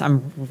honest,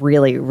 I'm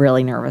really,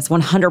 really nervous.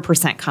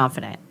 100%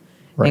 confident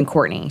in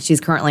Courtney.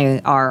 She's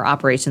currently our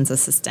operations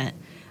assistant,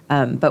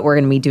 but we're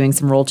going to be doing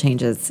some role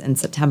changes in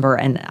September,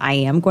 and I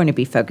am going to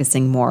be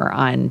focusing more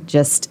on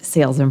just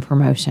sales and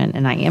promotion,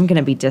 and I am going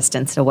to be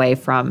distanced away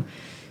from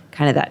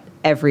kind of that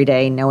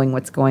everyday knowing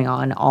what's going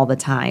on all the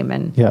time.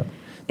 And yeah,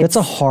 that's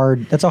a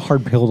hard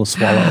pill to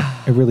swallow.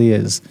 It really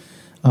is.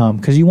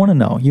 Because you want to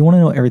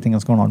know everything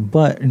that's going on.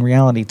 But in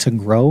reality, to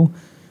grow,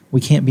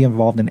 we can't be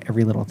involved in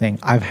every little thing.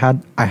 I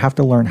have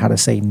to learn how to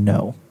say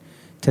no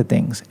to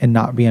things and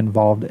not be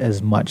involved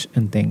as much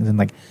in things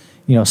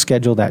and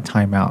schedule that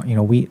time out.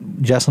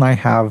 Jess and I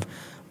have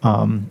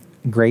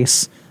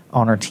Grace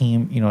on our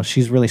team.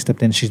 She's really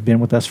stepped in. She's been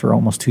with us for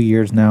almost 2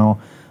 years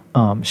now.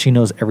 She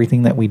knows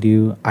everything that we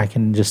do. I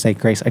can just say,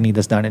 Grace, I need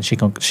this done, and she's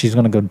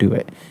going to go do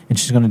it, and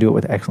she's going to do it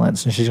with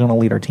excellence, and she's going to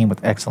lead our team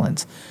with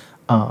excellence.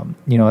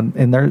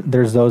 And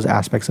there's those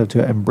aspects of it.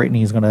 And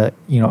Brittany's going to,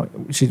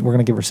 we're going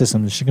to give her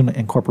systems. She's going to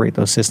incorporate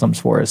those systems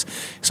for us.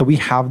 So we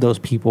have those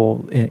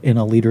people in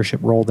a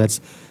leadership role.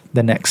 That's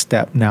the next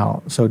step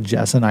now. So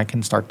Jess and I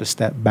can start to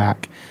step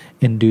back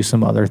and do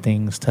some other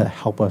things to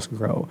help us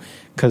grow.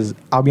 Because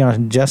I'll be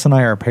honest, Jess and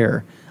I are a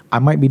pair. I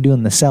might be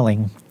doing the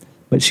selling,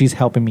 but she's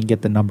helping me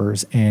get the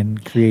numbers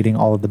and creating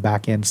all of the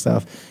back end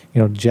stuff.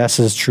 Jess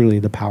is truly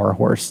the power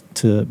horse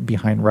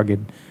behind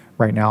Rugged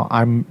right now.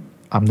 I'm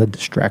the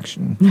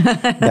distraction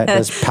that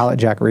does pallet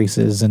jack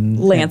races and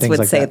Lance and things would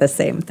like say that. the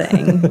same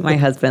thing. My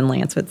husband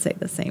Lance would say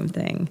the same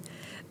thing.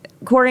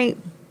 Corey,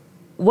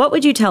 what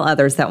would you tell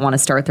others that want to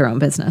start their own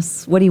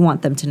business? What do you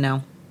want them to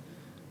know?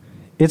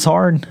 It's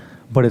hard,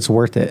 but it's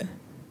worth it.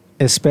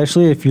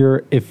 Especially if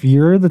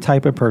you're the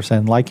type of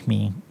person like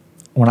me,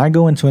 when I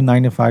go into a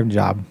 9-to-5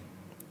 job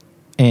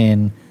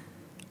and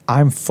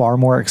I'm far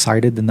more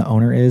excited than the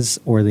owner is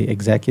or the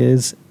exec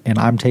is, and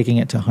I'm taking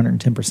it to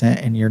 110%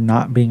 and you're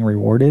not being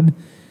rewarded,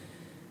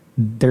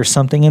 there's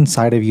something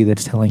inside of you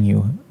that's telling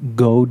you,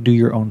 go do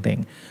your own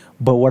thing.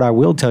 But what I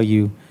will tell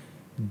you,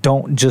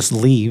 don't just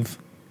leave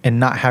and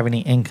not have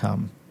any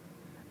income.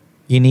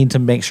 You need to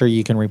make sure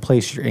you can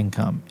replace your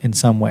income in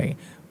some way.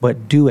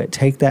 But do it.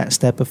 Take that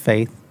step of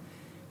faith.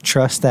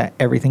 Trust that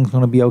everything's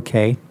going to be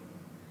okay.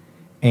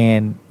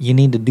 And you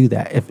need to do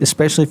that.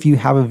 Especially if you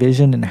have a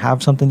vision and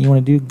have something you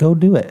want to do, go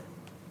do it.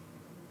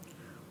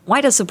 Why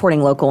does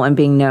supporting local and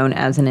being known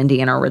as an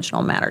Indiana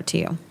original matter to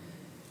you?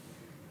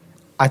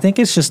 I think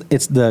it's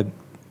the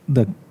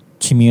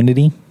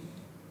community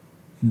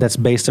that's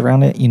based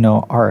around it.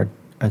 Our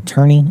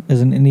attorney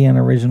is an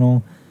Indiana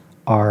original.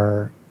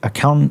 Our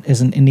accountant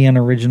is an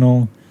Indiana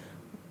original.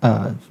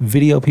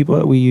 Video people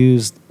that we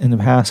used in the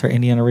past are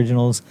Indiana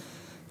originals.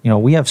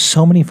 We have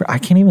so many. I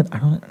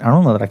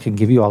don't know that I can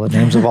give you all the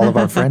names of all of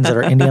our friends that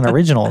are Indiana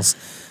originals.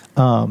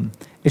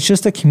 It's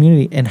just a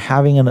community and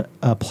having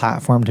a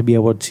platform to be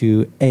able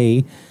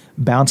to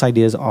bounce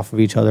ideas off of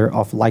each other,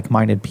 off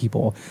like-minded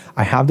people.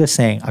 I have this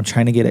saying, I'm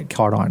trying to get it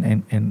caught on,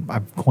 and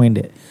I've coined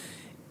it.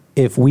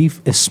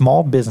 If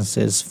small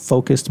businesses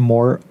focused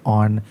more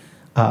on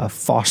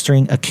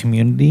fostering a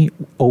community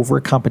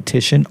over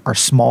competition, our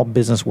small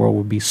business world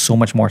would be so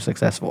much more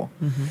successful.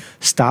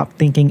 Stop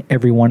thinking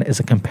everyone is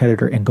a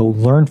competitor and go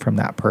learn from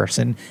that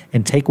person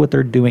and take what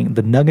they're doing,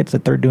 the nuggets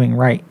that they're doing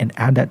right, and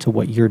add that to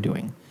what you're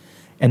doing.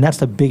 And that's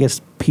the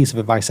biggest piece of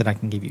advice that I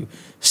can give you.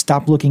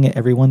 Stop looking at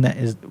everyone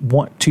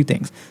two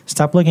things.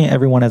 Stop looking at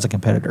everyone as a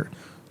competitor.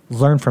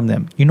 Learn from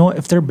them. You know what?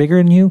 If they're bigger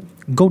than you,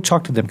 go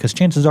talk to them, because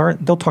chances are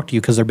they'll talk to you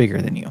because they're bigger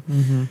than you.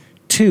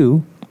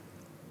 2,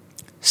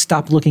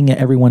 stop looking at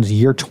everyone's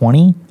year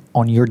 20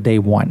 on your day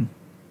 1.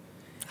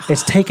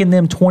 It's taken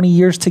them 20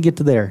 years to get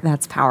to there.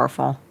 That's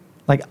powerful.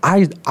 Like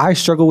I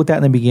struggle with that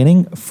in the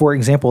beginning. For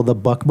example, the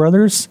Buck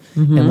brothers,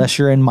 unless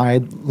you're in my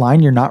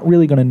line, you're not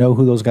really going to know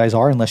who those guys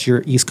are unless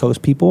you're East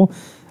Coast people,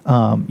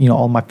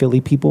 all my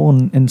Philly people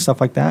and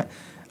stuff like that.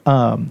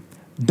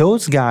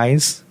 Those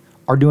guys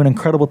are doing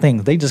incredible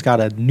things. They just got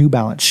a New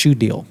Balance shoe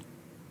deal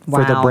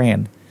for their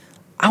brand.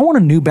 I want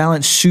a New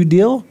Balance shoe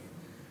deal.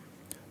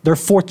 They're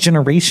 4th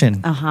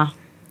generation.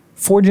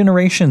 4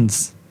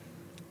 generations.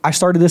 I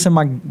started this in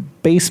my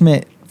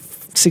basement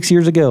 6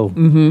 years ago.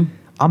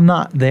 I'm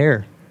not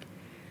there.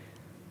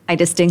 I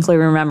distinctly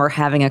remember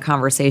having a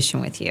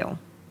conversation with you.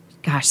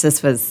 Gosh,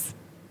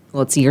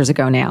 it's years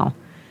ago now.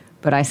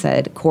 But I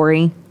said,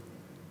 Corey,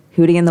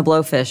 Hootie and the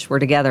Blowfish were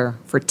together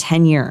for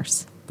 10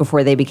 years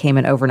before they became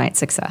an overnight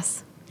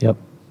success. Yep.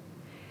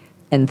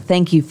 And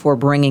thank you for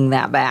bringing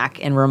that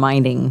back and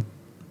reminding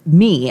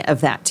me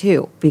of that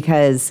too.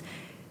 Because,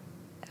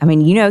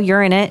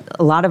 you're in it.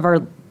 A lot of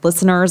our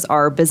listeners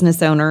are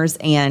business owners,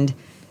 and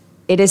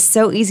it is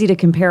so easy to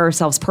compare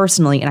ourselves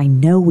personally, and I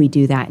know we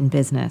do that in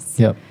business.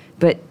 Yep.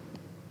 But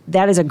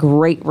that is a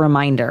great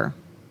reminder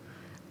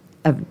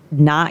of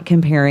not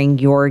comparing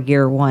your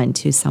year 1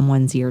 to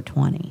someone's year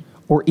 20.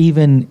 Or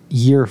even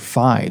year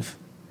 5.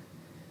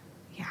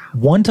 Yeah.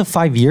 1 to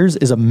 5 years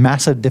is a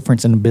massive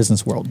difference in the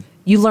business world.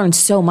 You learn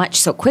so much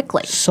so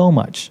quickly. So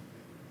much.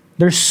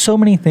 There's so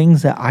many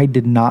things that I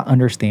did not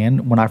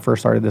understand when I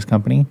first started this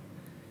company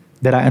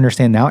that I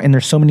understand now. And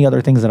there's so many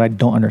other things that I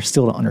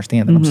still don't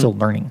understand that I'm still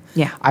learning.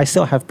 Yeah. I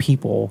still have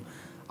people.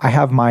 I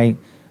have my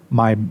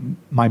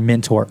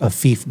mentor,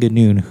 Afif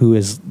Ganoon, who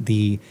is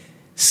the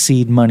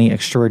seed money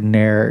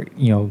extraordinaire,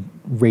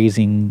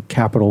 raising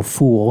capital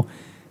fool,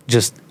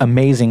 just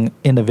amazing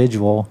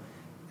individual.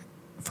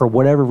 For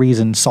whatever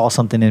reason, saw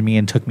something in me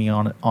and took me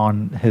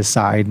on his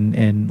side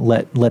and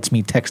lets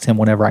me text him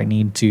whenever I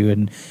need to.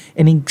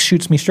 And he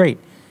shoots me straight.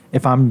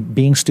 If I'm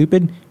being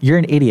stupid, you're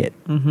an idiot.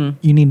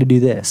 You need to do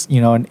this,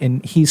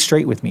 and he's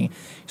straight with me.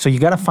 So you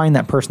got to find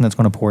that person that's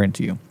going to pour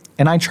into you.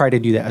 And I try to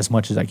do that as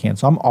much as I can.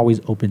 So I'm always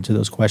open to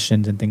those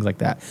questions and things like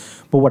that.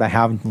 But what I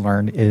haven't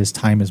learned is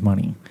time is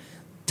money.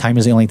 Time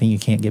is the only thing you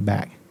can't get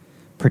back.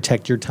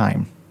 Protect your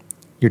time.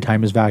 Your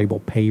time is valuable.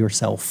 Pay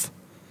yourself.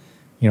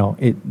 All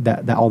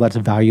that's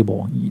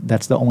valuable.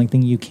 That's the only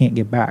thing you can't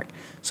get back.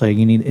 So it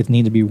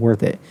needs to be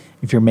worth it.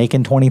 If you're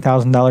making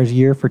 $20,000 a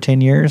year for 10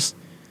 years,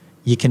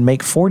 you can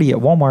make 40 at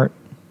Walmart.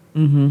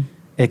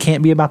 It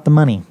can't be about the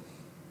money.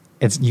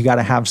 You got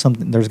to have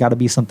something. There's got to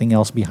be something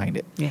else behind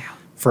it. Yeah.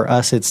 For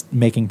us, it's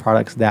making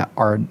products that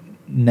are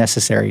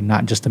necessary,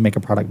 not just to make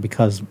a product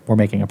because we're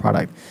making a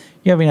product.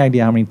 You have any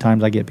idea how many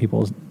times I get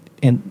people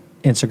in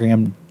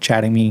Instagram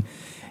chatting me,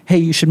 hey,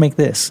 you should make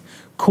this.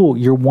 Cool,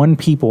 you're 1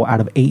 people out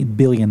of 8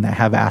 billion that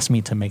have asked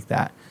me to make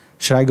that.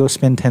 Should I go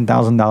spend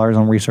 $10,000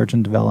 on research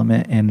and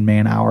development and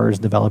man hours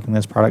developing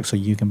this product so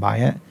you can buy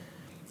it?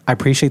 I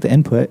appreciate the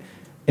input.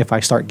 If I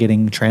start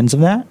getting trends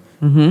of that,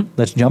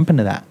 let's jump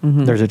into that.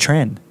 There's a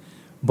trend.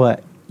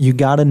 But you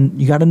gotta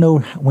know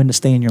when to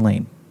stay in your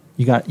lane.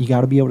 You got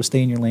to be able to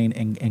stay in your lane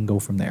and go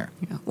from there.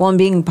 Yeah. Well, and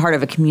being part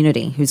of a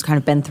community who's kind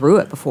of been through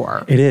it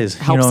before. It is.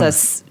 Helps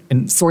us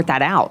sort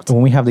that out.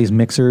 When we have these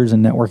mixers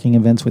and networking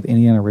events with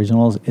Indiana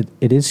Originals,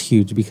 it is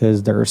huge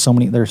because there are so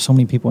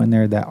many people in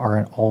there that are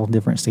at all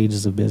different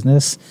stages of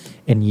business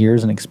and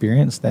years and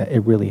experience that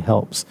it really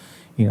helps.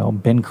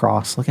 Ben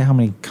Cross, look at how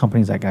many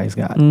companies that guy's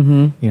got,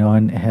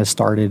 and has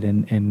started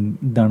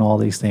and done all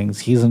these things.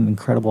 He's an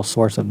incredible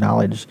source of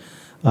knowledge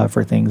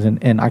for things.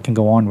 And I can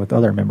go on with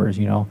other members,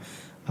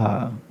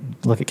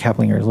 look at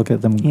Kaplingers, look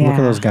at them, look at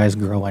those guys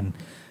growing,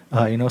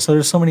 so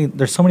there's so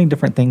many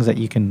different things that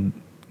you can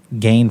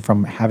gain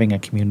from having a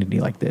community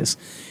like this,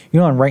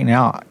 and right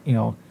now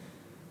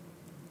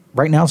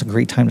is a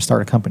great time to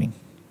start a company.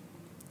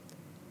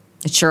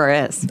 It sure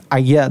is.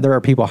 There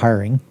are people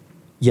hiring.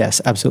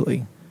 Yes,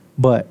 absolutely.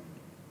 But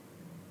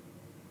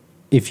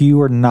if you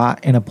are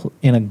not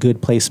in a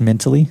good place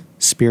mentally,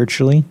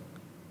 spiritually,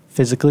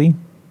 physically,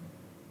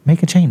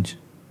 make a change.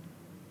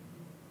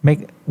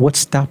 What's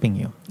stopping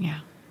you? Yeah.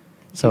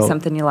 So do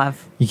something you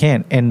love. You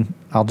can. And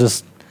I'll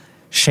just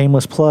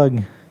shameless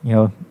plug,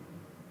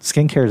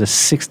 skincare is a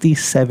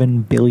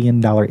 $67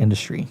 billion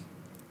industry.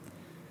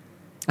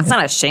 That's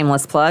not a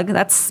shameless plug.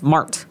 That's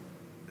smart.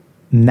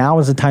 Now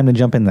is the time to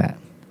jump in that.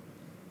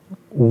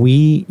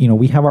 We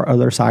have our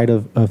other side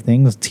of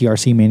things,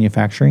 TRC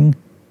Manufacturing,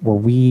 where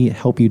we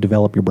help you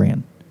develop your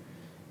brand.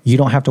 You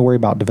don't have to worry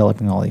about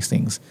developing all these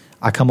things.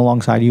 I come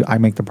alongside you. I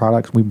make the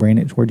products. We brand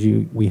it towards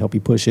you. We help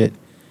you push it.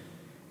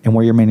 And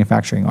we're your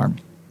manufacturing arm.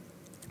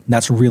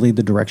 That's really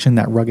the direction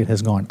that Rugged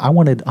has gone. I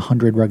wanted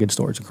 100 Rugged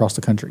stores across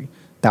the country,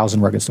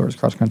 1,000 Rugged stores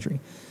across the country.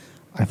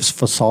 I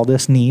saw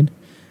this need,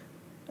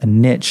 a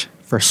niche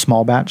for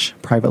small batch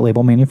private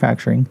label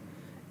manufacturing.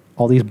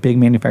 All these big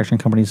manufacturing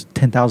companies,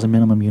 10,000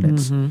 minimum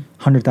units,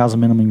 100,000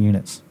 minimum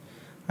units.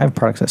 I have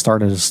products that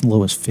start as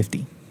low as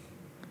 50,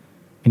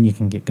 and you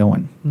can get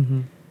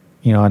going.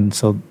 You know, and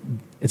so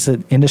it's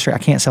an industry I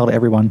can't sell to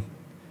everyone.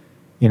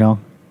 You know,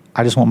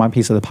 I just want my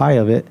piece of the pie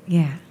of it.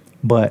 Yeah.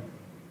 But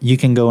you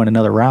can go in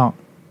another route.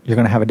 You're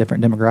going to have a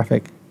different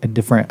demographic, a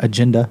different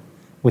agenda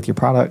with your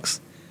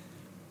products.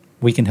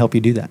 We can help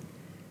you do that.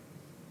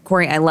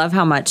 Corey, I love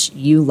how much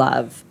you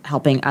love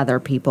helping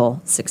other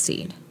people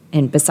succeed.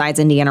 And besides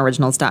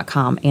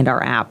IndianaOriginals.com and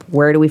our app,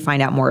 where do we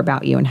find out more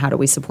about you and how do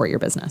we support your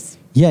business?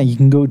 Yeah, you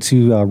can go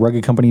to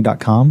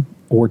ruggedcompany.com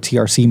or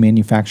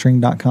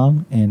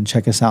trcmanufacturing.com and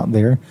check us out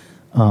there.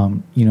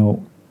 You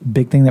know,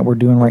 big thing that we're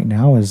doing right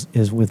now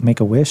is with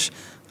Make-A-Wish.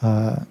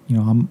 You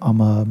know,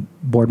 I'm a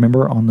board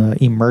member on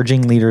the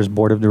Emerging Leaders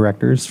Board of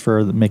Directors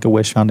for the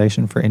Make-A-Wish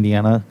Foundation for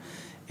Indiana.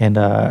 And,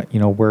 you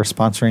know, we're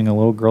sponsoring a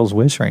little girl's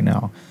wish right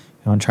now.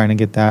 You know, and trying to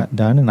get that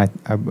done. And I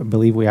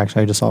believe I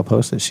just saw a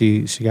post that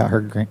she got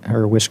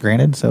her wish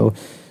granted. So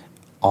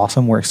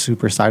awesome. We're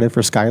super excited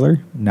for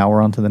Skylar. Now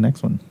we're on to the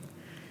next one.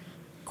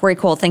 Corey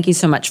Cole, thank you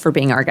so much for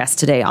being our guest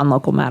today on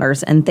Local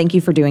Matters. And thank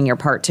you for doing your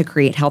part to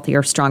create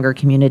healthier, stronger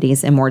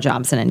communities and more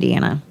jobs in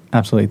Indiana.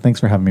 Absolutely. Thanks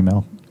for having me,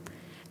 Mel.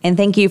 And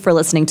thank you for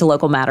listening to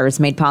Local Matters,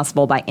 made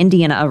possible by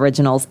Indiana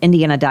Originals,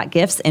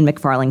 Indiana.Gifts, and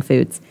McFarling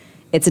Foods.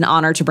 It's an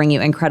honor to bring you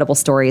incredible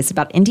stories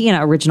about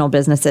Indiana original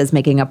businesses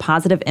making a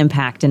positive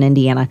impact in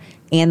Indiana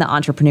and the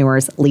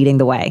entrepreneurs leading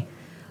the way.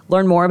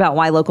 Learn more about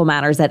why local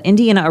matters at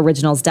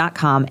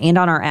IndianaOriginals.com and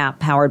on our app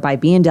powered by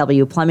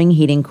B&W Plumbing,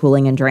 Heating,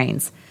 Cooling, and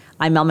Drains.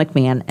 I'm Mel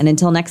McMahon, and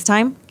until next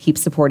time, keep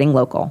supporting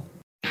local.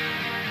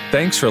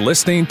 Thanks for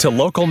listening to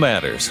Local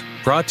Matters,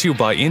 brought to you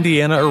by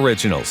Indiana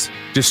Originals,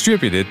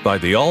 distributed by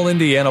the All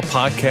Indiana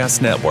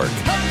Podcast Network.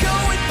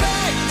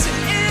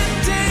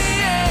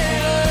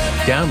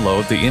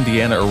 Download the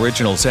Indiana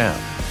Originals app,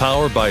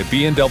 powered by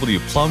B&W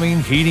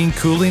Plumbing, Heating,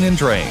 Cooling, and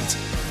Drains,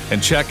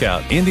 and check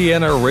out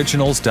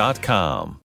IndianaOriginals.com.